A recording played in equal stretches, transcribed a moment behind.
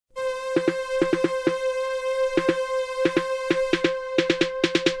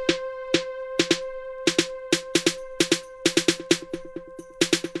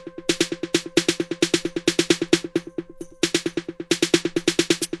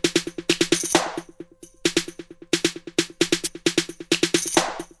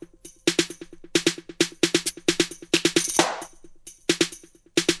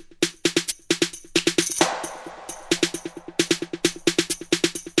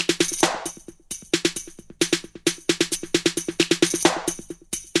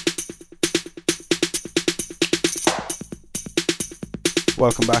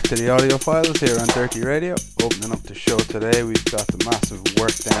Welcome back to the audio files here on Dirty Radio. Opening up the show today, we've got the massive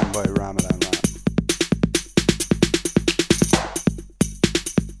Work Down by Ramadanman.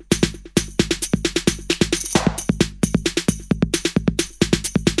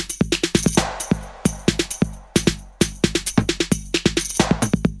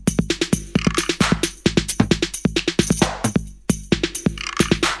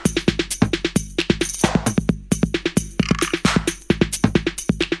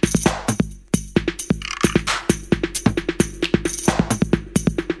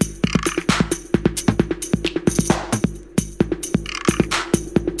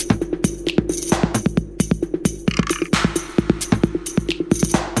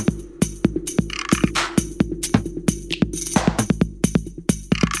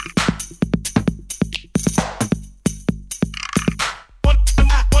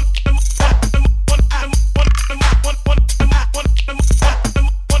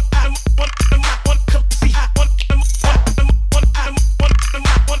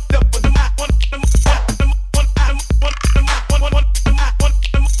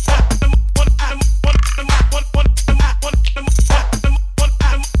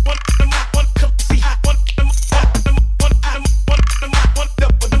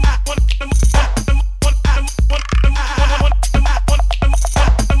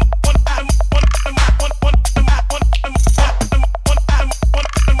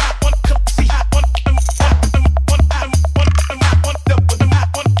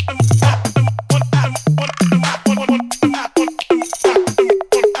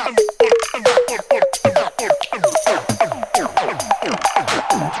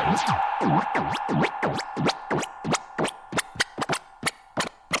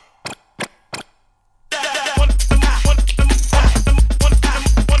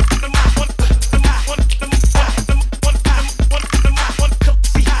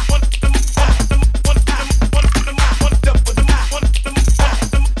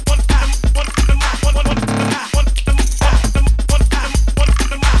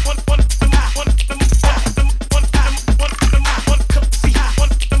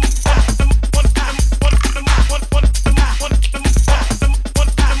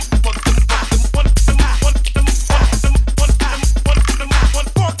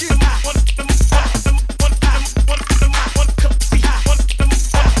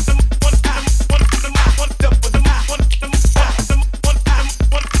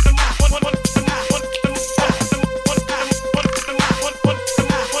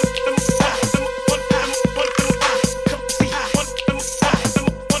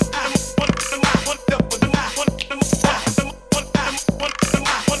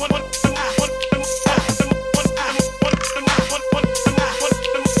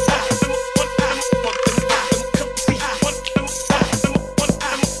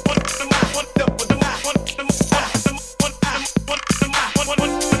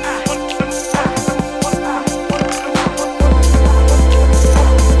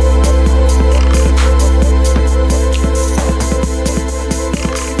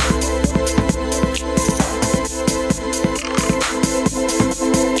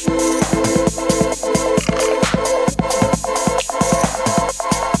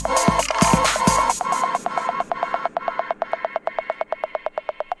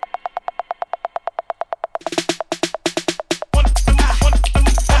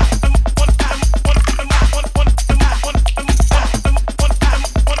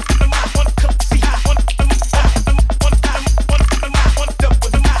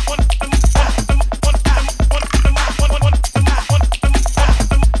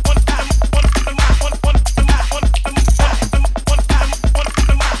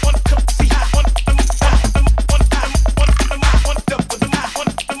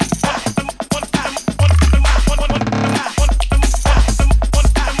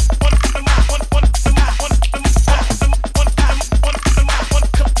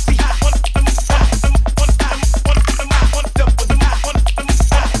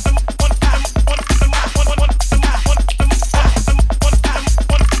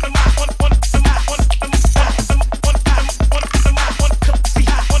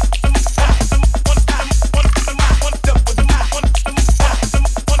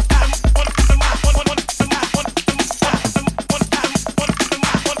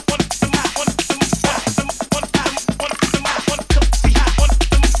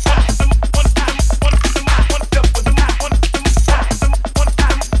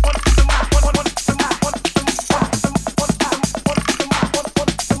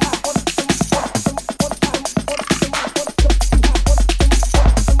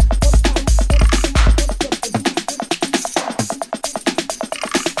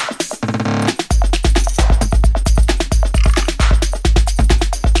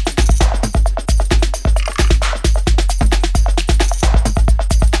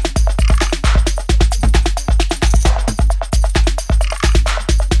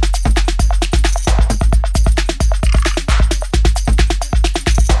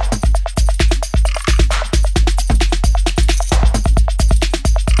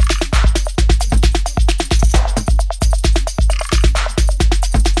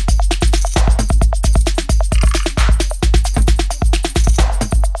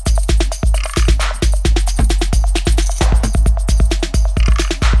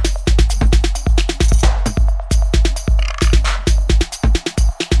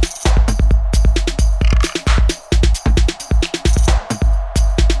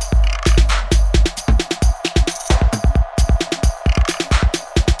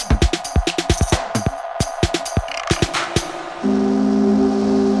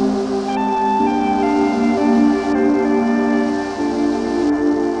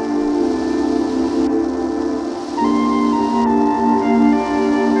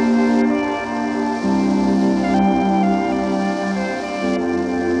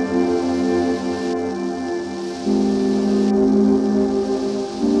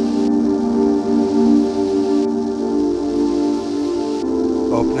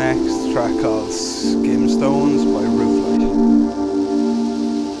 next, track called Skim Stones by Rooflight.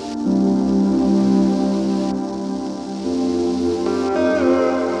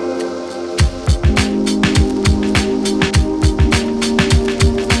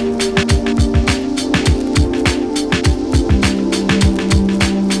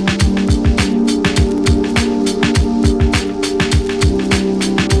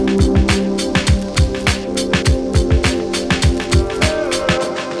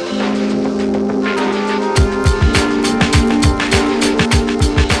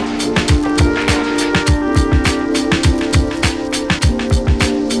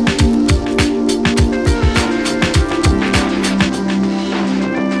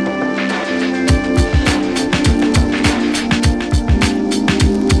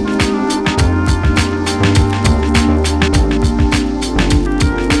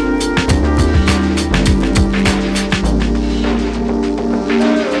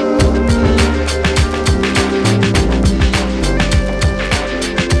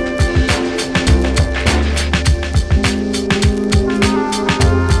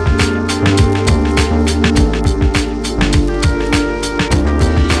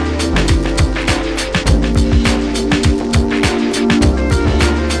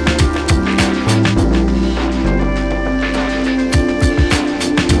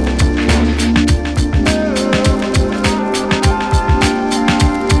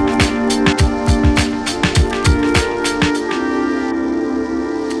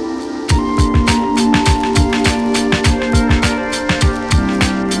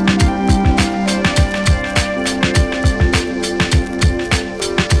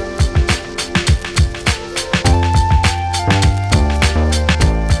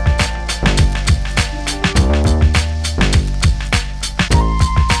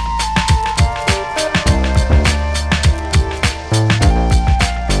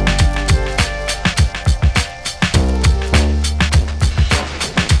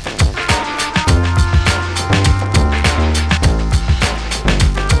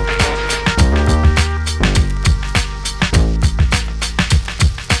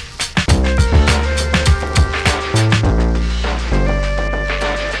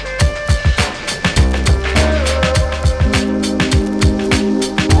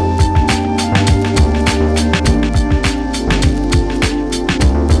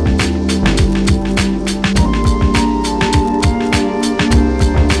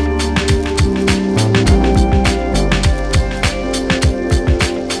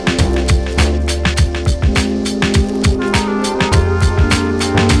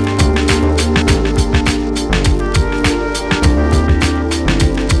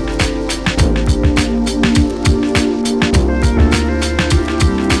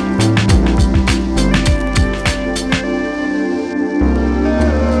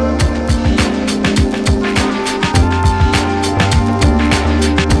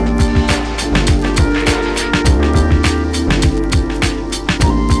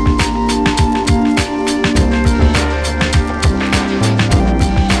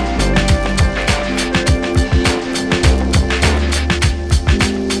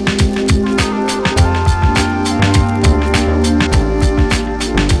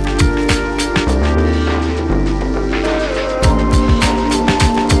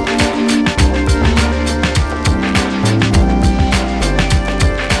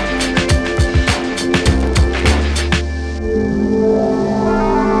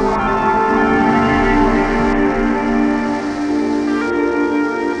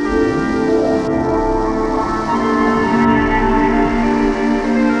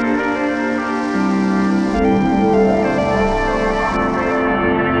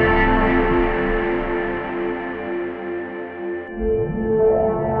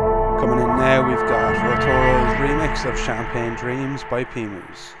 Of Champagne Dreams by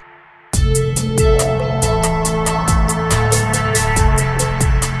P-Moose.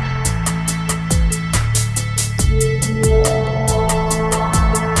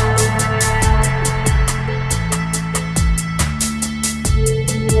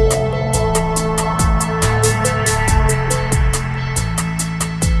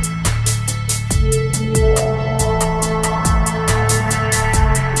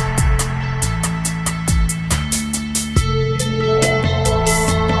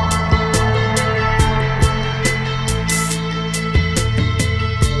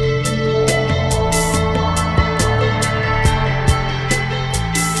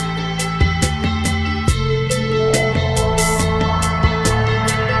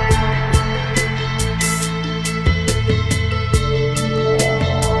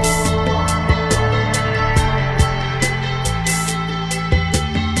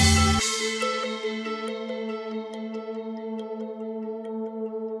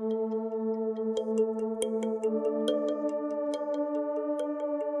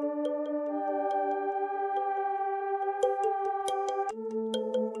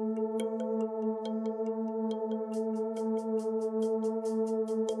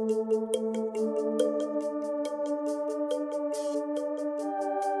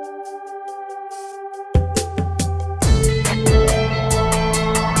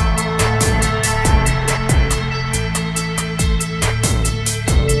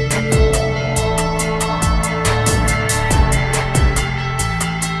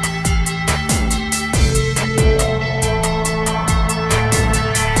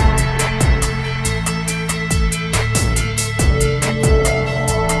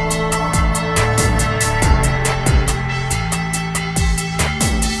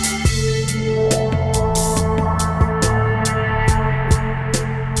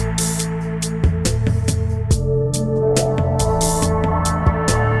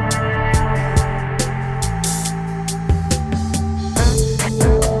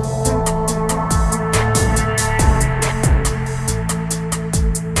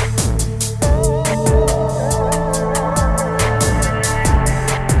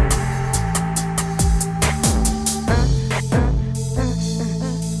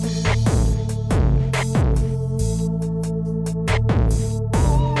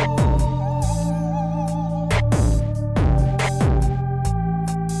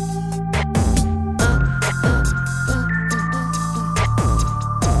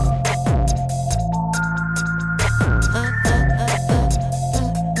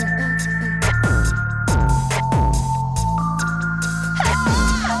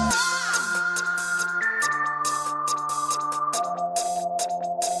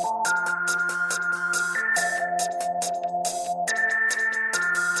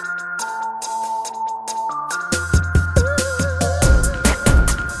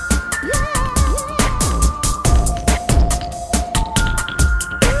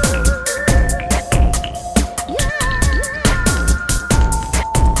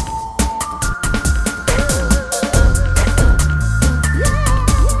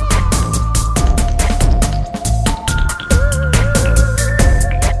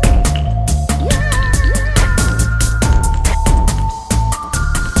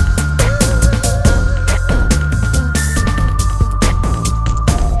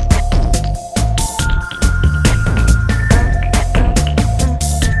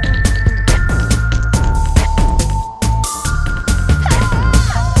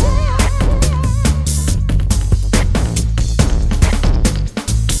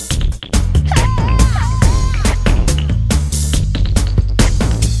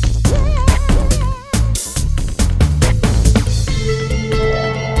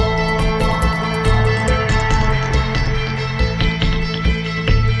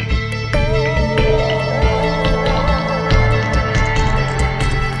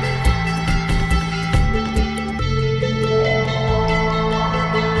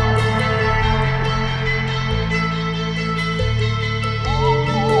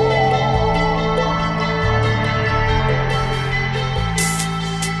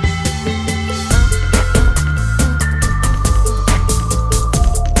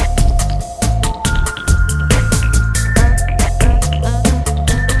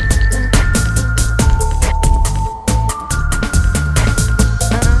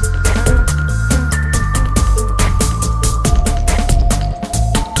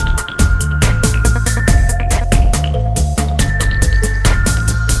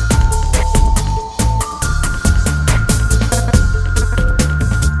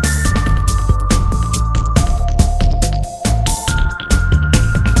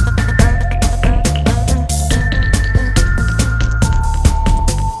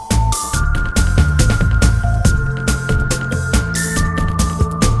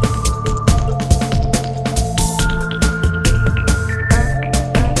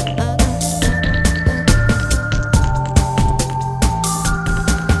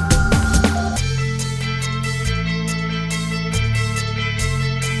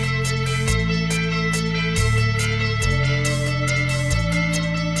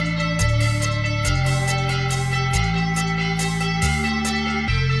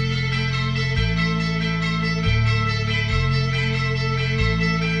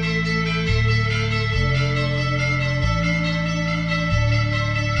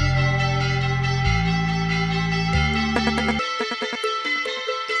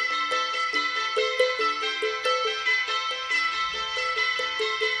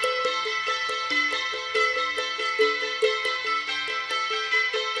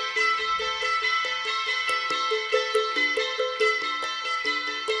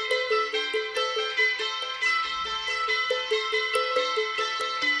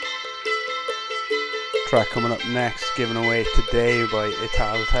 Track coming up next, given away today by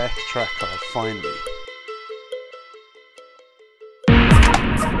Ital Tek, track called Finally.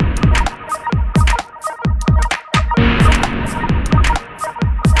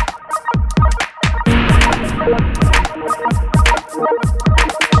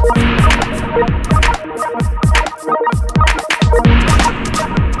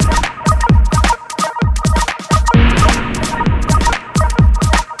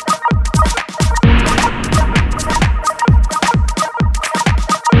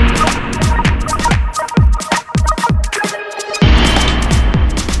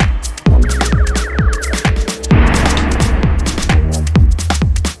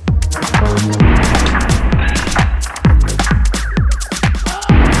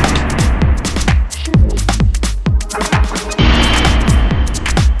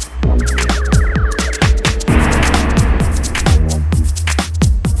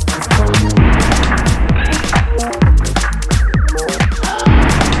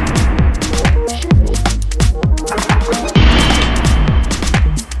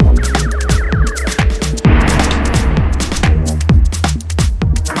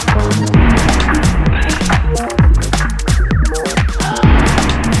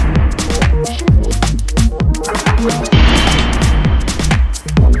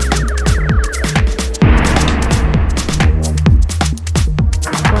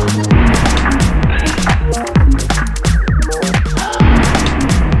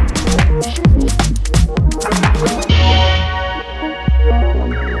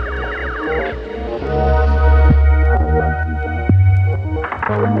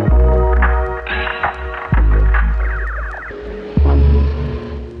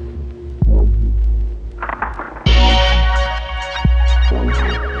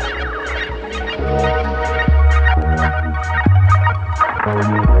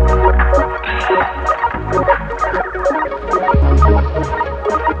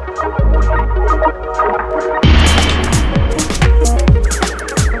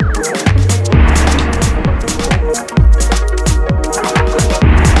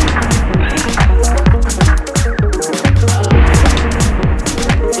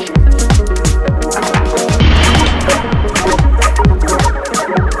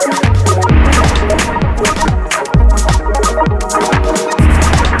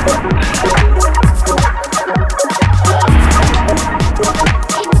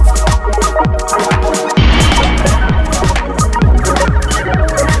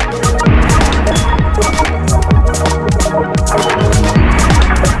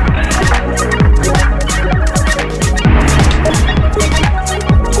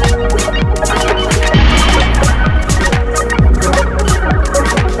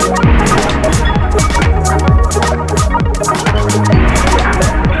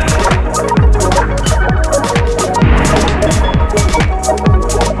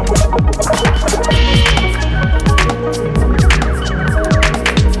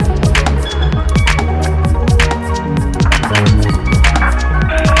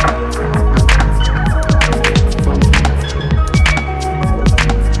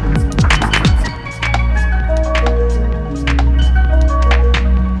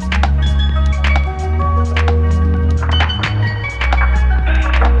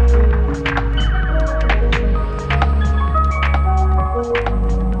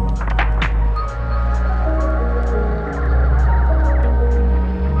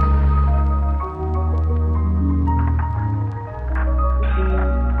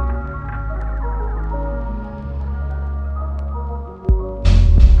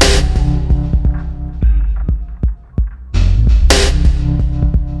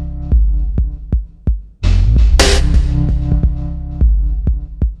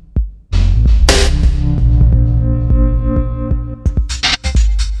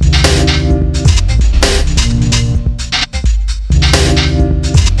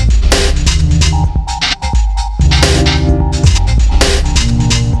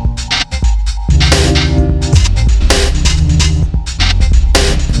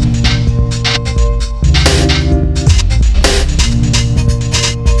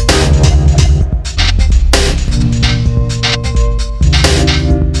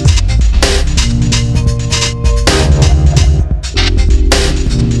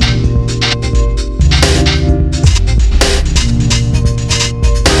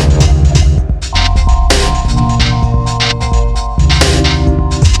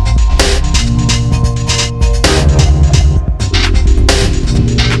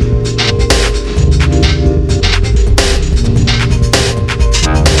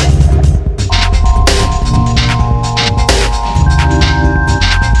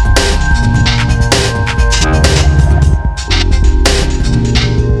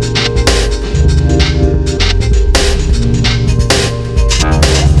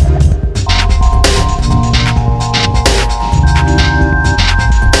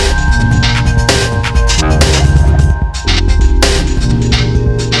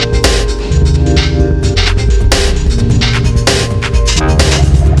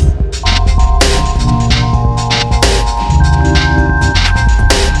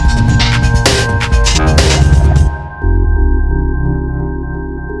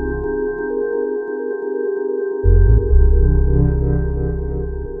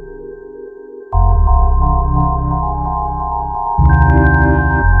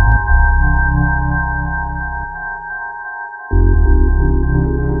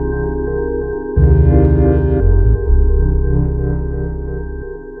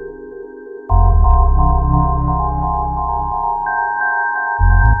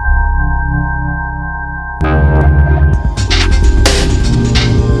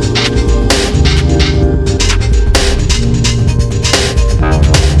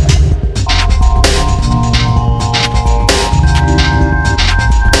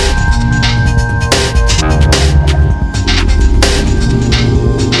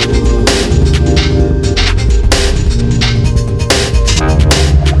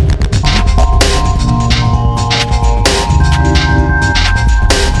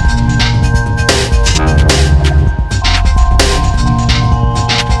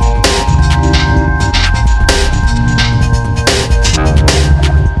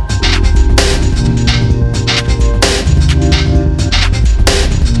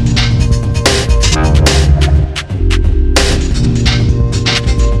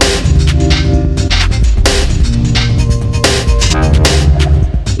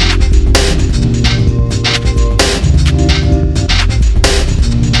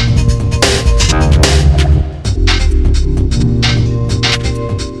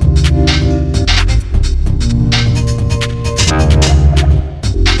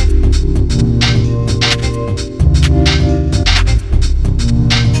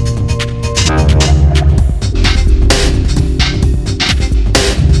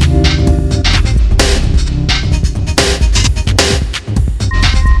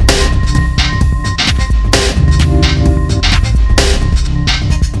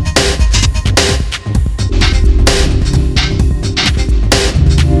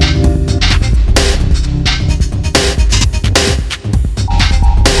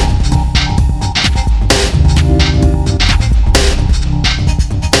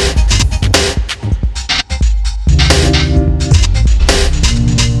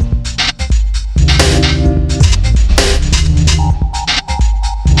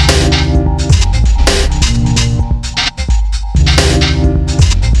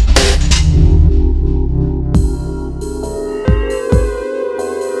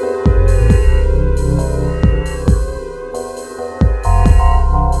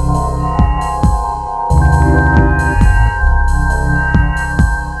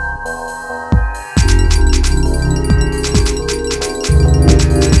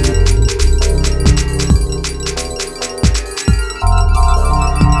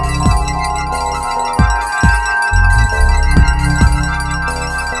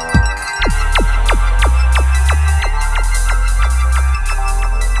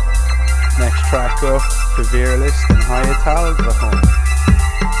 up Peverelist and Hyetal, The Home.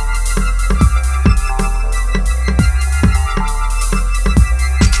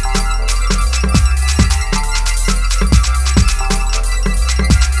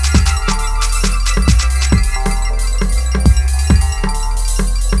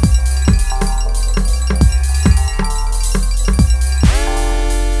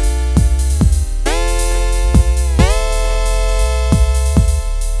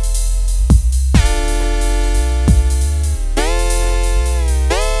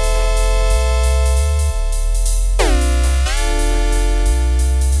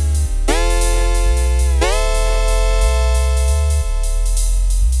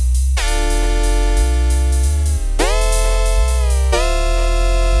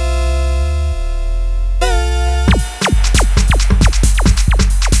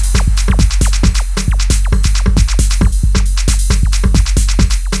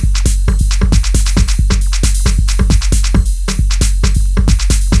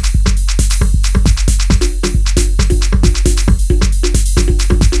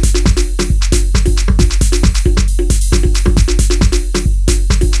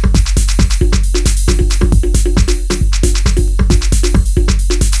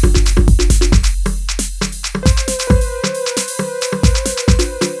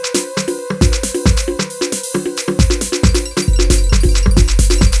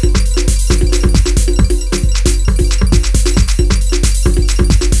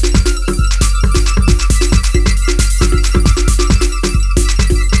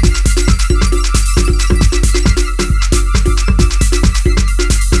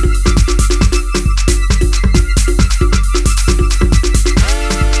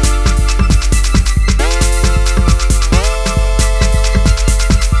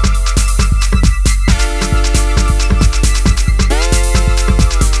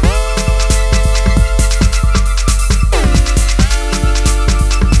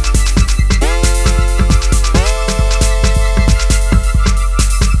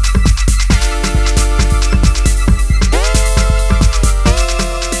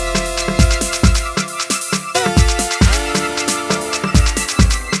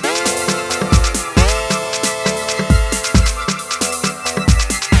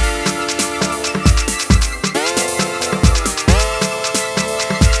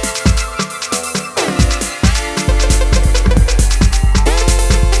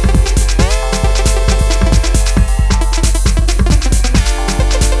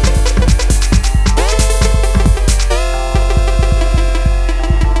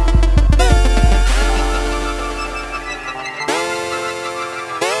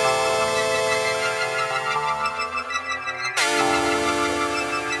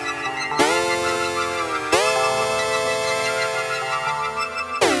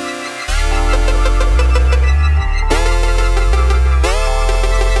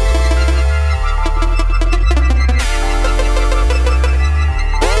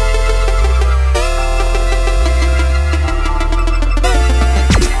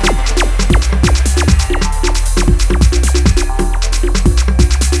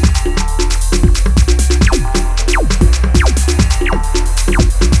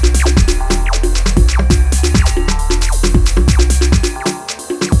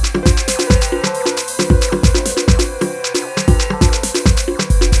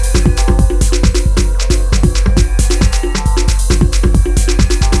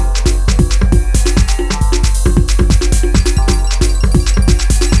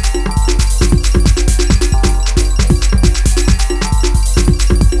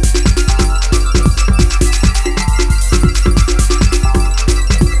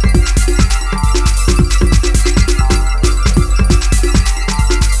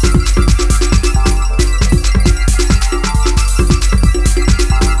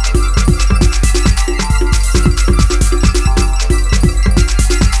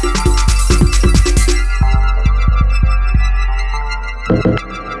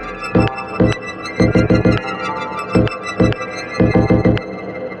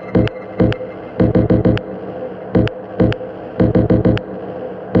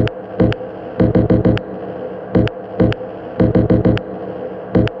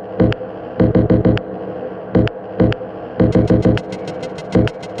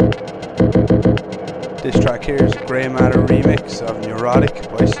 This track here is a Greymatter remix of Neurotic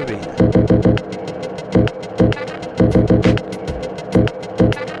by Sabina.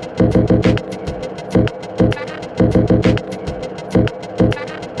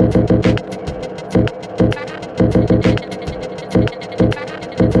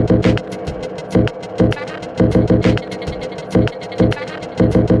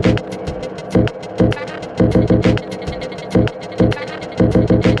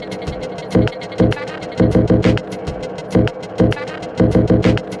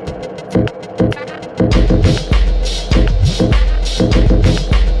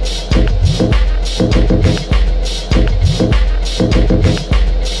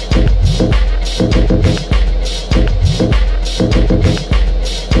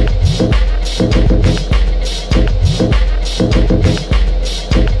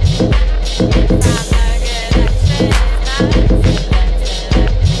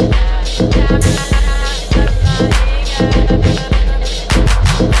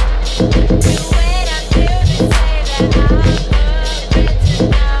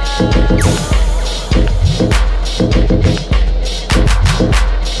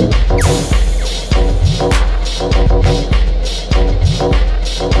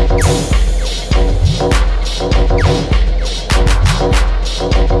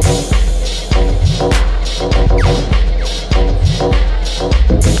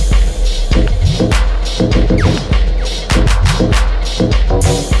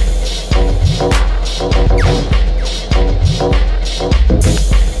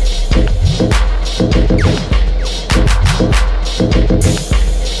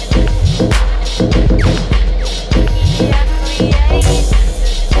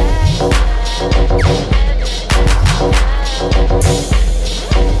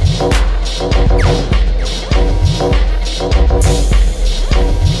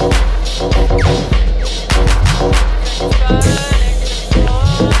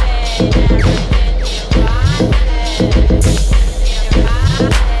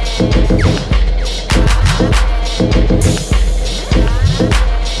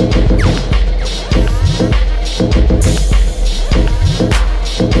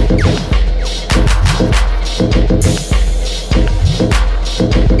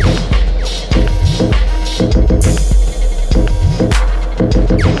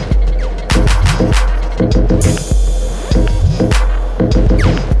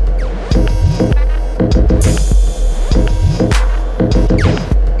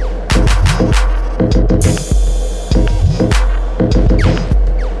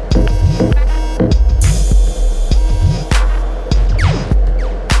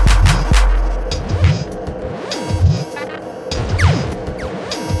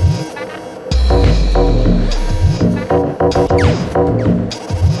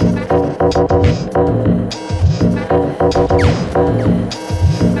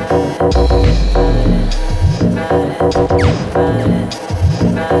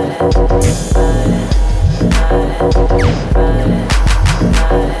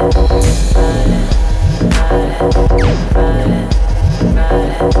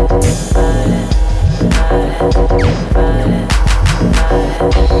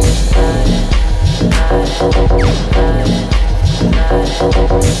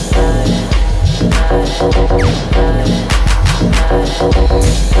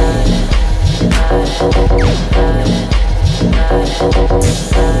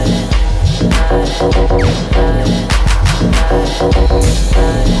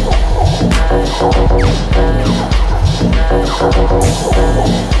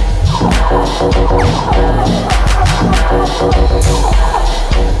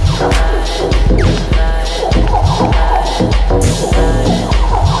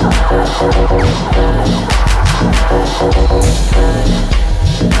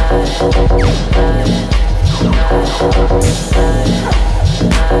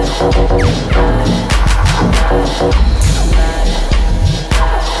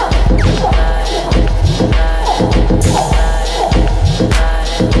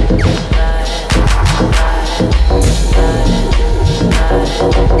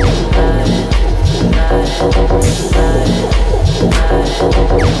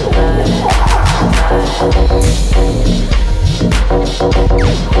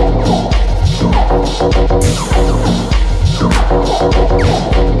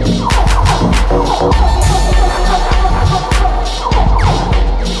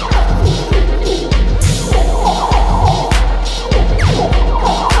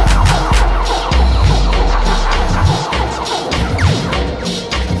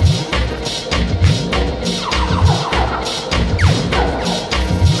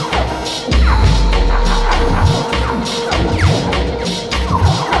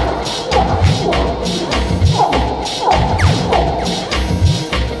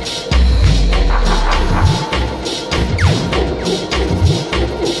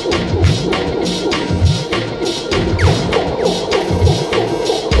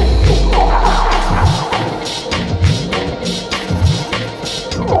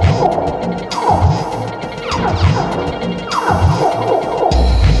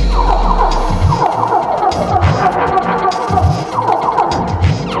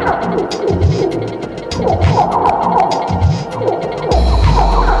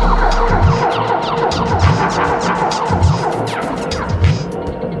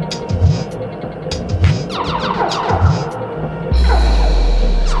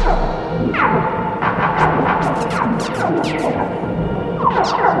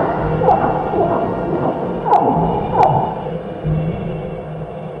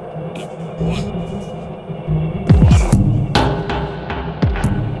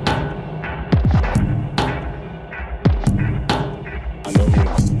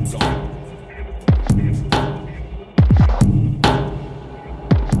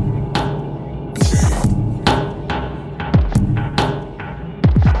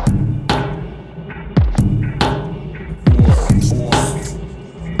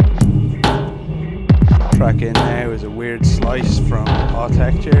 Track in now is a weird slice from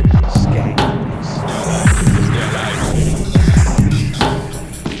Autechre, Skeng.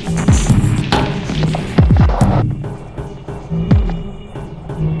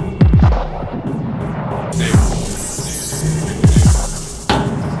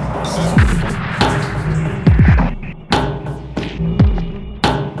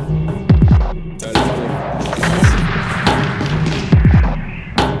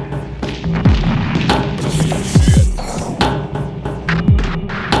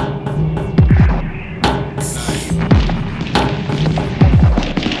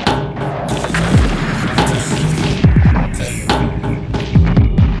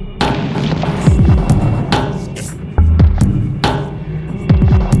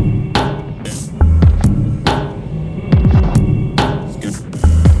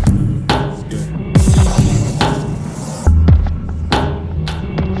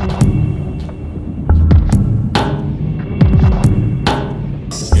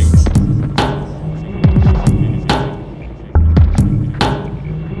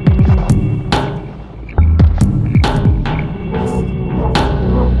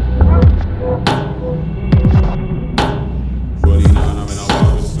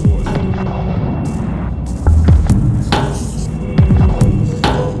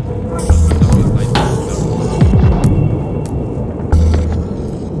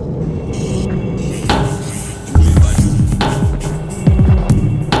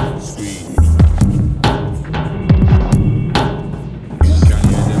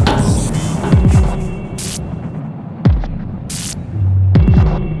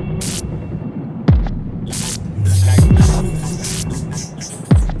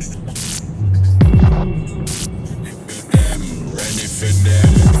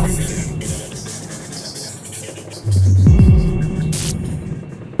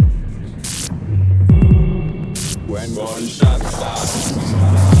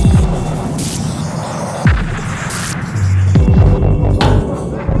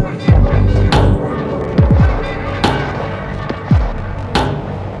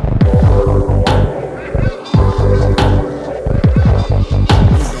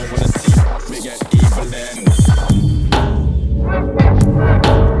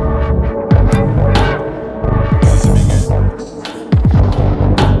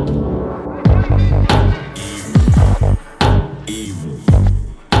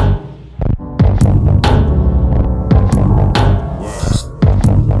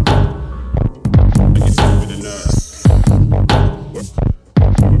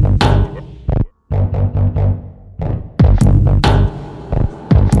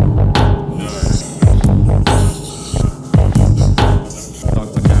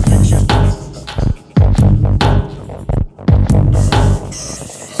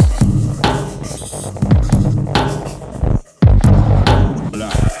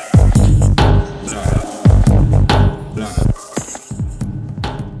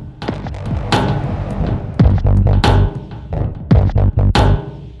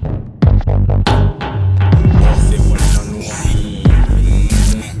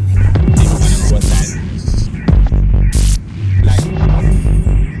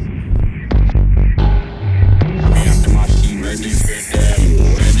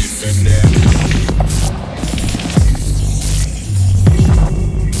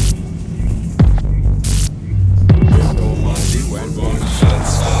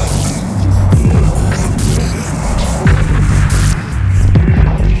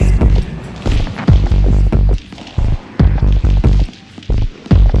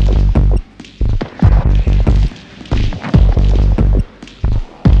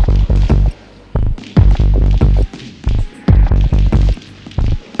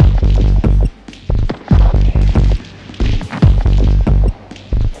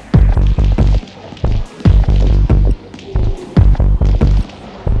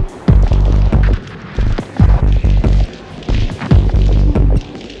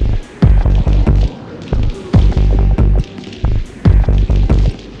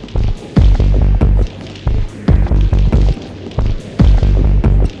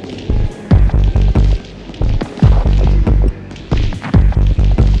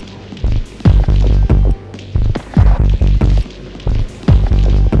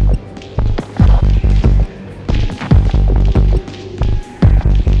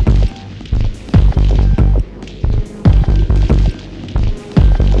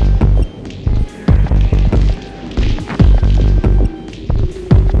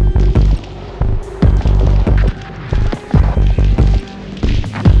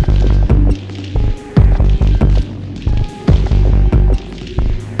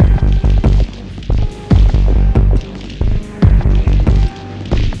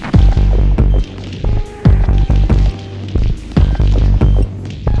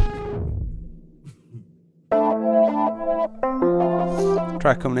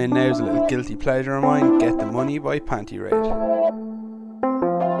 track coming in now is a little guilty pleasure of mine, Get the Money by Panty Raid.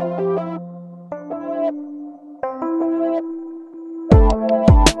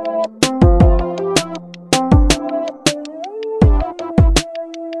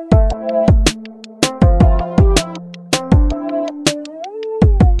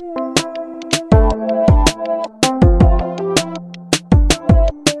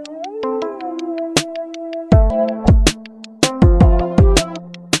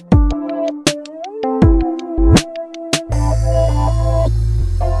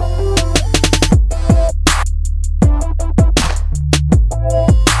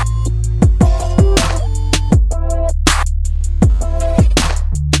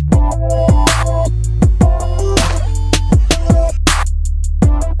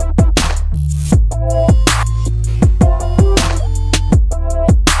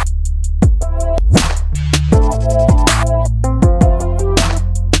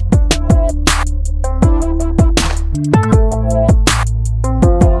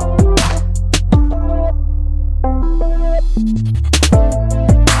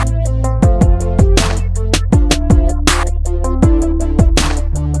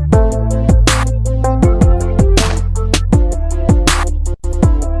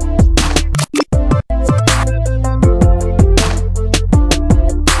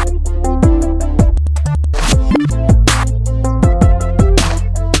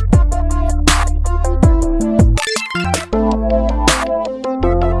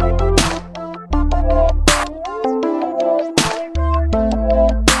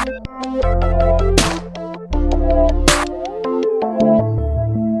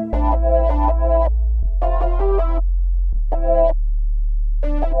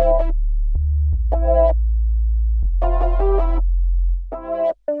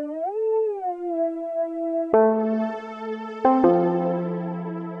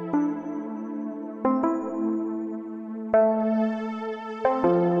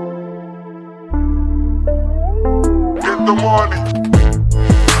 the morning.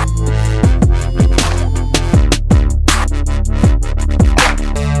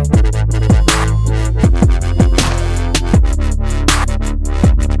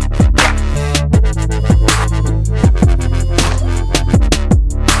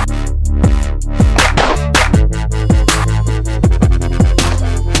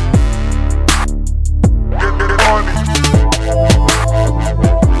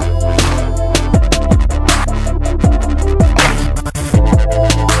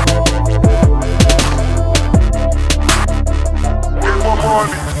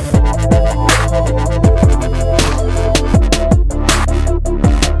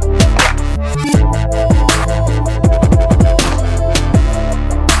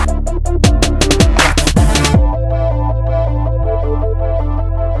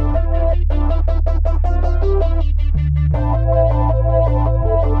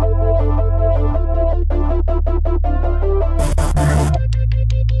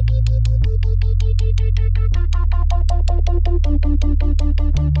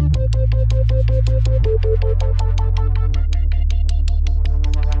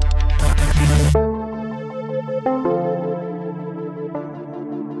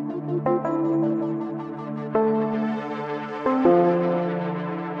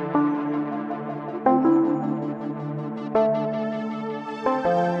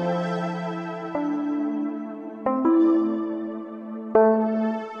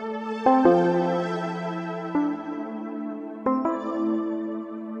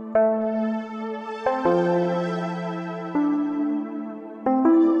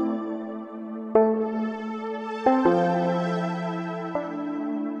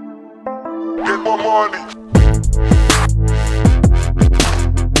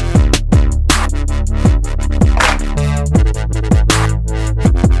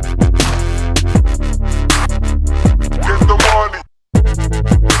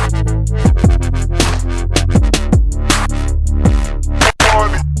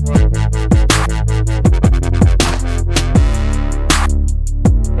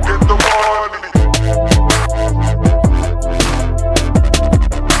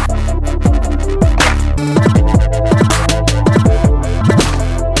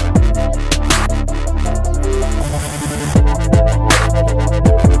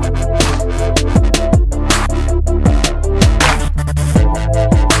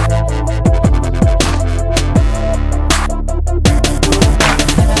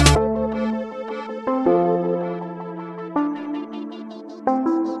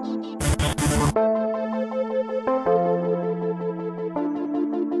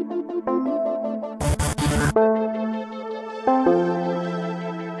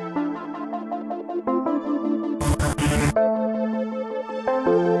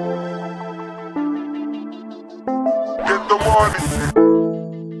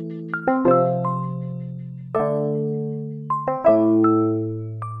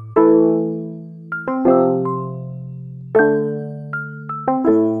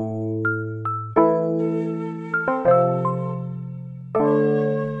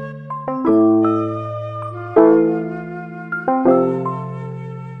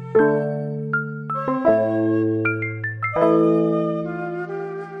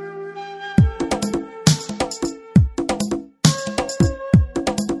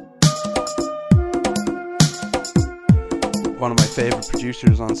 one of my favourite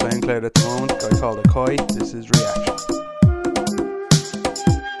producers on SoundCloud at the moment, a guy called Echoi. This is Reaction.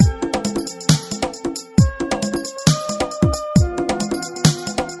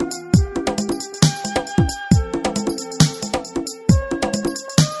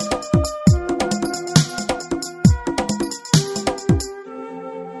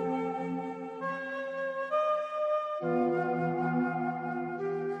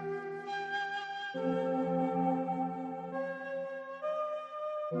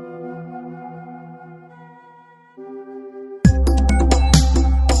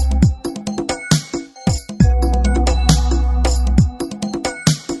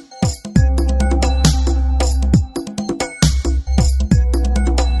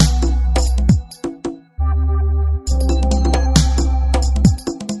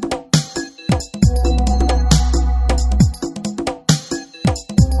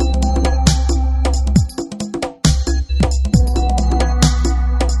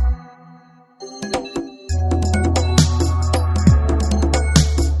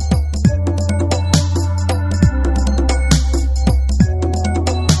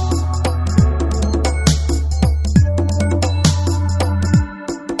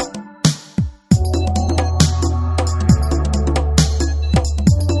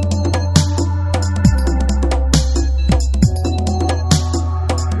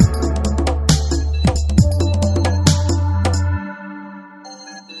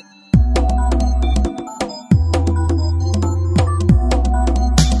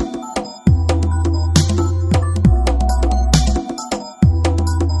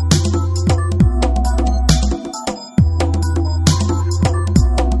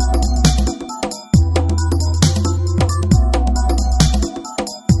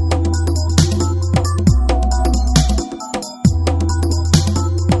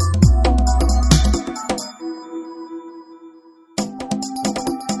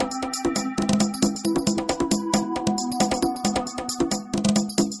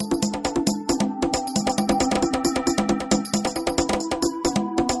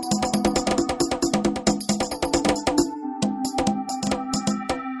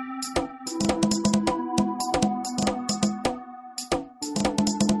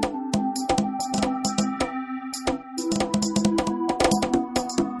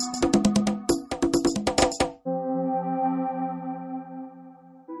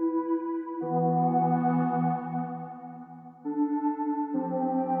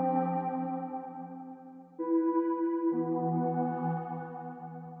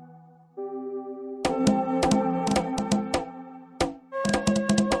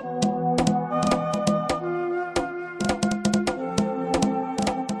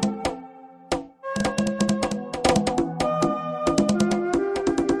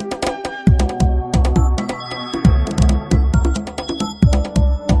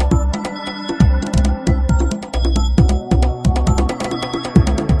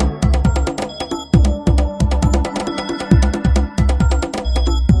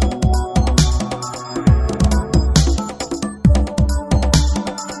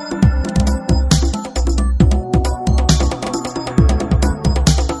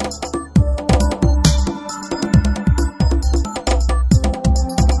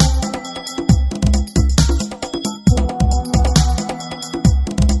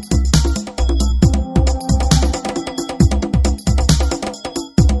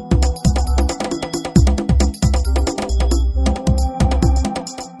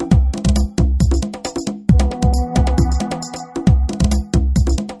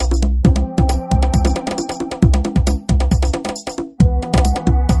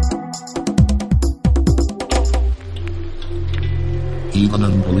 even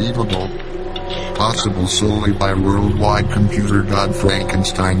unbelievable. Possible solely by worldwide computer god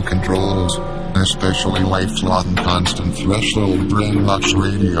Frankenstein controls, especially lifelong constant threshold brainbox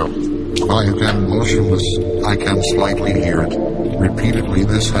radio. Quiet and motionless, I can slightly hear it. Repeatedly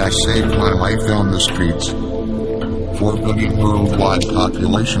this has saved my life on the streets. 4 billion worldwide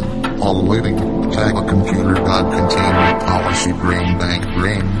population, all waiting, tag a computer god containment policy brain bank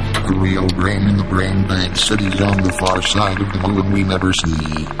brain, a real brain in the brain bank city on the far side of the moon we never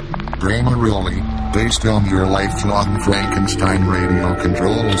see. Primarily, based on your lifelong Frankenstein radio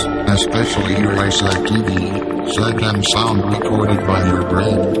controls, especially your eyesight TV, sight and sound recorded by your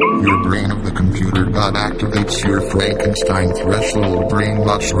brain of the computer god activates your Frankenstein threshold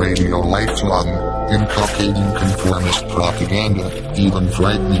brainbox radio lifelong, inculcating conformist propaganda, even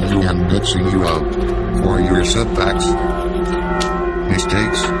frightening you and mixing you out, for your setbacks,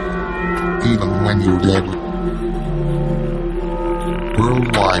 mistakes, even when you're dead.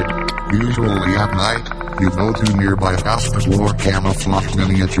 Worldwide, usually at night, You go to nearby hospital or camouflage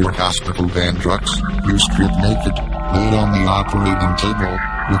miniature hospital van trucks. You strip naked, laid on the operating table,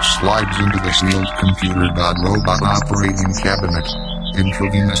 which slides into the sealed computer robot operating cabinet.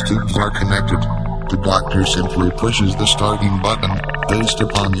 Intravenous tubes are connected. The doctor simply pushes the starting button, based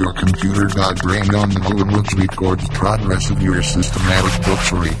upon your computer brain on the go, which records progress of your systematic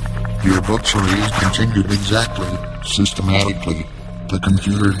butchery. Your butchery is continued exactly, systematically. The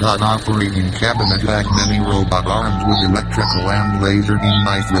computer operating cabinet has many robot arms with electrical and laser beam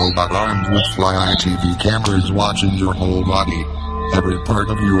knife robot arms with fly-eye TV cameras watching your whole body. Every part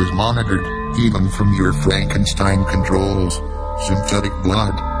of you is monitored, even from your Frankenstein controls. Synthetic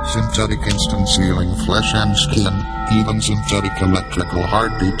blood, synthetic instant sealing flesh and skin, even synthetic electrical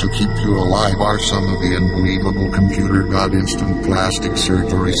heartbeat to keep you alive are some of the unbelievable computer instant plastic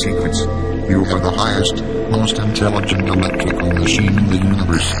surgery secrets. You are the highest, most intelligent electrical machine in the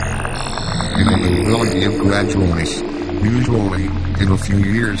universe. Inability of gradualness. Usually, in a few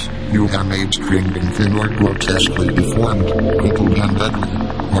years, you have made stringed and thin or grotesquely deformed, crippled and deadly,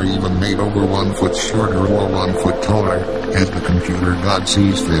 or even made over 1 foot shorter or 1 foot taller, as the computer god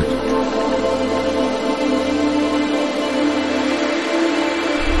sees fit.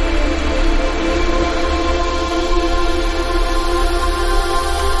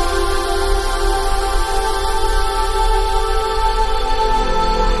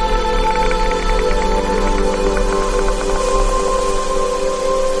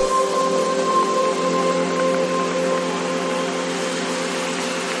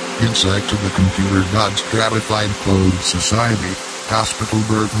 Inside to the computer god's stratified clothed society, hospital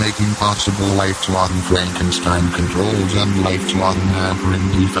birth making possible life-long Frankenstein controls and life-long hampering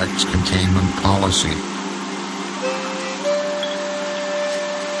defects containment policy.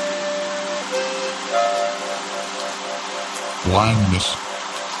 Blindness,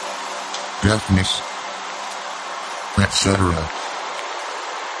 deafness, etc.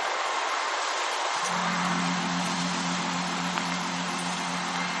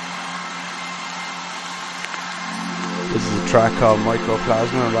 This is a track called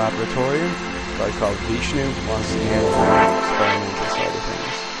Mycoplasma Labratorum. A guy called Vishnu wants to get on the experimental side of things.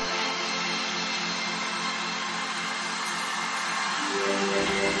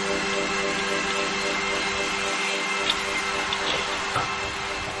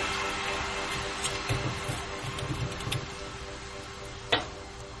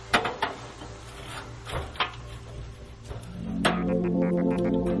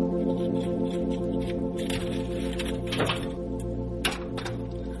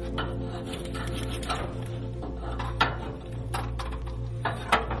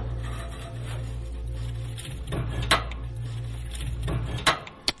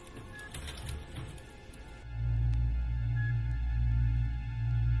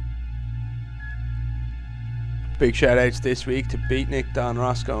 Big shout outs this week to Beatnik, Don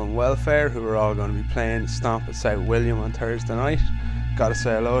Roscoe and Welfare, who are all going to be playing Stomp at South William on Thursday night. Gotta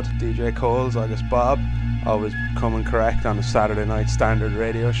say hello to DJ Coles, August Bob, always coming correct on the Saturday night standard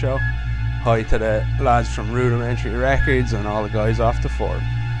radio show. Hi to the lads from Rudimentary Records and all the guys off the forum.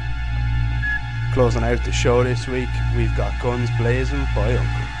 Closing out the show this week, we've got Gunz Blazin by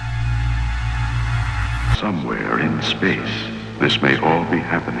Unkle. Somewhere in space, this may all be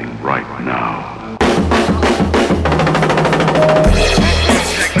happening right now.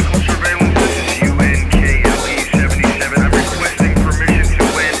 Technical surveillance, this is Unkle 77. I'm requesting permission to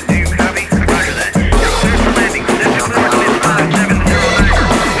land. Do you copy? Roger that. You're clear for landing. Central coordinates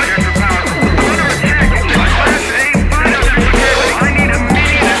 5709. Projector power. Under attack. Class A, find out the cavity. I need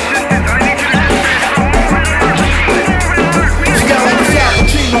immediate assistance. I need you to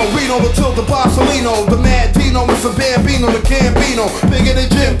Scalino, Reno, Matilda, Barcelino, the Mad Dino, Mr. Bambino, the Gambino, bigger than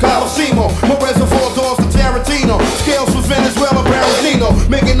Jim Colosimo, my reservoir doors to Tarantino, scales for Venezuela, Barantino,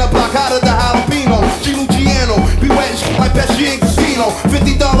 making the block out of the jalapeno, Giuliano, be wet like Pesci and Casino,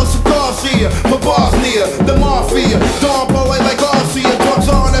 $50 cigars here, for Bosnia, the Mafia, Don Boy like Garcia, drugs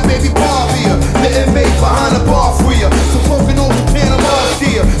on that baby Barbia, the inmate behind the bar freer, so poking over Panama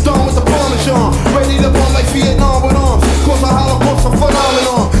steer, Don with the Parmesan, ready to ball like Vietnam with arms, cause a Holocaust a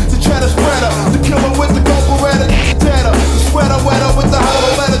phenomenon, the cheddar spreader, the killer with the gold beretta, the sweater wetter with the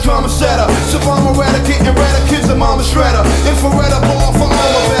hollow letter, drama setter, Savannah Retta, getting redder, kids and mama shredder, infrared ball for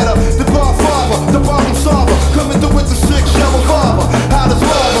armor better, the godfather, the problem solver, coming through with the 6-shell revolver, hot as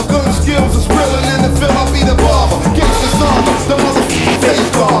lava, gun skills is grilling in the fill, I'll be the barber, gangsta samba, the motherfucking face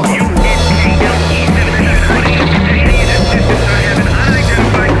barber.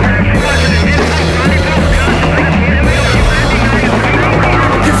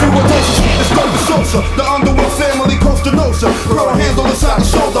 The Underwood family, Costa Nostra, girl handle inside the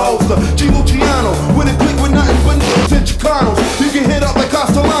shoulder holster, Giuliano, with it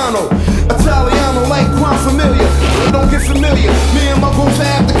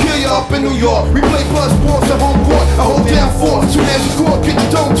New York. We play blood sports at home court. I hold down force. Soon as you score, get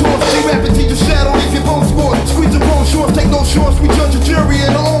your dome tossed. They rapping, teach your shadow, leave your bone scores. Squeeze your bone shorts, take no shorts. We judge a jury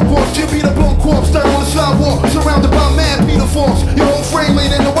in our own course. Jimmy the blown corpse, down on the sidewalk. Surrounded by mad Peter Force. Your whole frame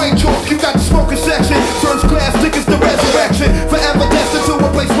laid in the white chalk. You got the smoking section. First class tickets to resurrection. Forever destined to a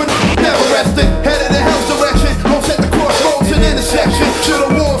place where never resting. Headed in hell's direction. Homes at the crossroads and intersection.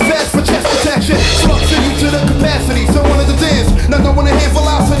 Should've wore fast for chest protection. Sluxing you to the capacity. Someone in the dance. Not knowing the hand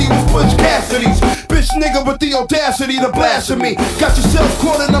velocity was Butch Cassidy's. Bitch nigga with the audacity to blasphemy. Got yourself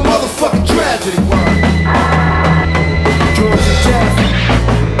caught in a motherfucking tragedy. Georgia Jazz.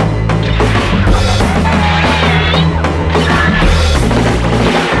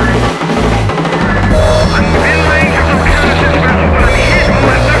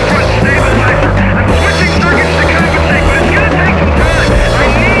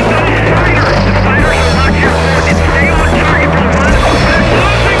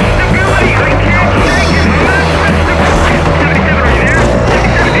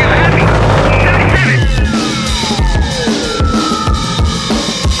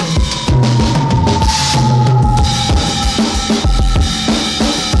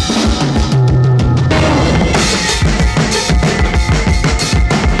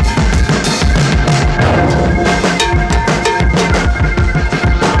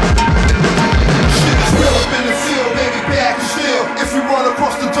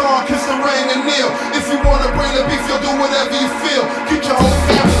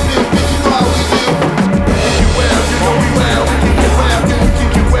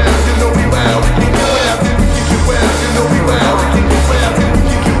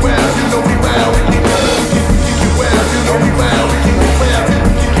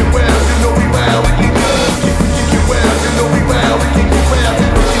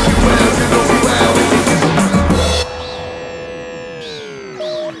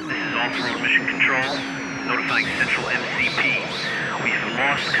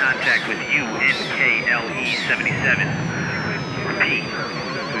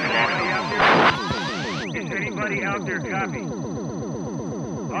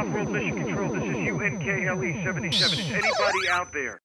 Off-world mission control, this is Unkle 77. Is anybody out there?